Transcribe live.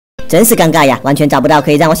真是尴尬呀，完全找不到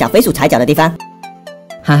可以让我小飞鼠踩脚的地方。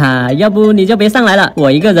哈哈，要不你就别上来了，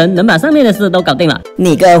我一个人能把上面的事都搞定了。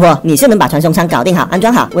你个货，你是能把传送舱搞定好、安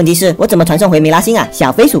装好，问题是我怎么传送回米拉星啊？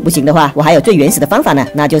小飞鼠不行的话，我还有最原始的方法呢，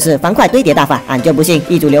那就是方块堆叠大法。俺就不信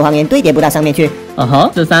一组硫磺岩堆叠不到上面去。哦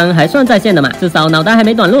吼，智商还算在线的嘛，至少脑袋还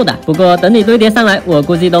没短路的。不过等你堆叠上来，我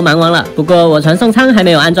估计都忙完了。不过我传送舱还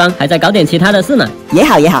没有安装，还在搞点其他的事呢。也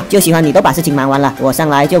好也好，就喜欢你都把事情忙完了，我上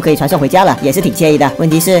来就可以传送回家了，也是挺惬意的。问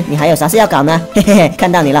题是你还有啥事要搞呢？嘿嘿嘿，看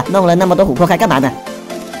到你了，弄了那么多琥珀块干嘛呢？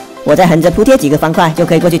我再横着铺贴几个方块就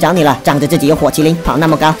可以过去找你了，仗着自己有火麒麟跑那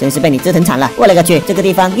么高，真是被你折腾惨了。我勒个去，这个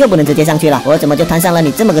地方又不能直接上去了，我怎么就摊上了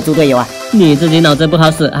你这么个猪队友啊？你自己脑子不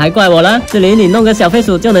好使，还怪我了？这里你弄个小飞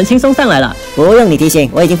鼠就能轻松上来了。不用你提醒，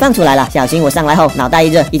我已经放出来了，小心我上来后脑袋一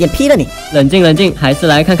热，一剑劈了你。冷静冷静，还是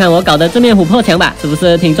来看看我搞的这面琥珀墙吧，是不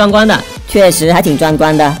是挺壮观的？确实还挺壮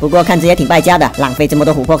观的，不过看着也挺败家的，浪费这么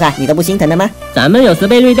多琥珀块，你都不心疼的吗？咱们有10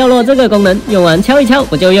倍率掉落这个功能，用完敲一敲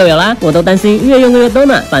不就又有啦？我都担心越用越多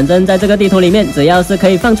呢。反正在这个地图里面，只要是可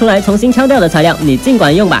以放出来重新敲掉的材料，你尽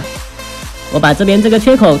管用吧。我把这边这个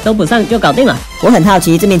缺口都补上就搞定了。我很好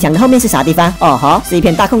奇这面墙的后面是啥地方？哦吼，是一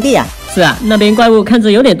片大空地啊。是啊，那边怪物看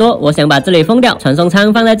着有点多，我想把这里封掉，传送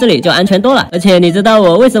舱放在这里就安全多了。而且你知道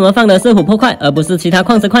我为什么放的是琥珀块，而不是其他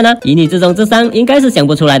矿石块呢？以你这种智商，应该是想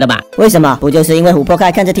不出来的吧？为什么？不就是因为琥珀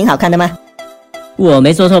块看着挺好看的吗？我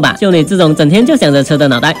没说错吧？就你这种整天就想着吃的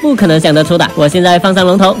脑袋，不可能想得出的。我现在放上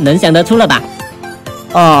龙头，能想得出了吧？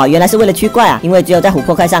哦，原来是为了驱怪啊！因为只有在琥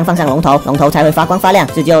珀块上放上龙头，龙头才会发光发亮，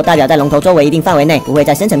这就代表在龙头周围一定范围内不会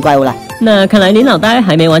再生成怪物了。那看来你脑袋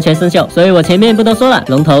还没完全生锈，所以我前面不都说了，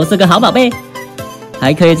龙头是个好宝贝。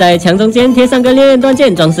还可以在墙中间贴上个烈焰断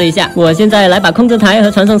剑装饰一下。我现在来把控制台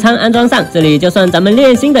和传送舱安装上，这里就算咱们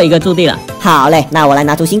炼心的一个驻地了。好嘞，那我来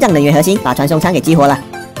拿出心脏能源核心，把传送舱给激活了。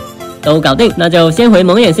都搞定，那就先回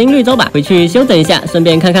蒙眼星绿洲吧，回去休整一下，顺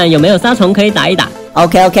便看看有没有杀虫可以打一打。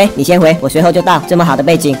OK， 你先回，我随后就到。这么好的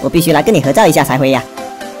背景，我必须来跟你合照一下才回呀。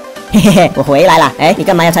嘿嘿嘿，我回来了。哎，你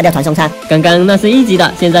干嘛要拆掉传送舱？刚刚那是1级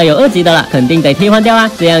的，现在有2级的了，肯定得替换掉啊，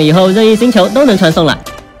这样以后任意星球都能传送了。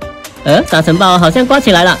沙尘暴好像刮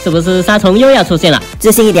起来了，是不是杀虫又要出现了？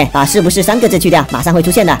自信一点，把是不是3个字去掉，马上会出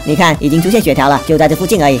现的。你看，已经出现血条了，就在这附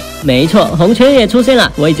近而已。没错，红圈也出现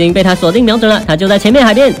了，我已经被它锁定瞄准了，它就在前面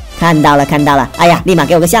海边。看到了，看到了。哎呀，立马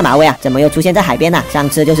给我个下马威啊！怎么又出现在海边呢？上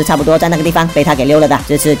次就是差不多在那个地方被他给溜了的，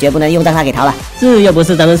这次绝不能又让他给逃了。这又不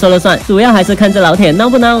是咱们说了算，主要还是看这老铁孬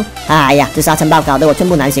不孬。哎呀，这沙尘暴搞得我寸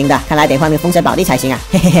步难行的，看来得换个风水宝地才行啊！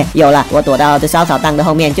嘿嘿嘿，有了，我躲到这烧烤档的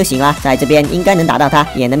后面就行了，在这边应该能打到他，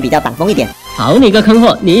也能比较挡风一点。好你个坑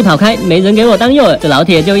货，你一跑开，没人给我当诱饵，这老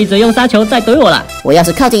铁就一直用沙球在怼我了。我要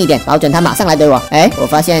是靠近一点，保准他马上来怼我。哎，我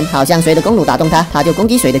发现好像谁的弓弩打动他，他就攻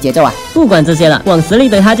击谁的节奏啊。不管这些了，往死里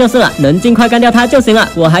怼他就是了，能尽快干掉他就行了。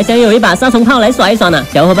我还想有一把杀虫炮来耍一耍呢。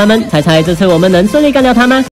小伙伴们，猜猜这次我们能顺利干掉他吗？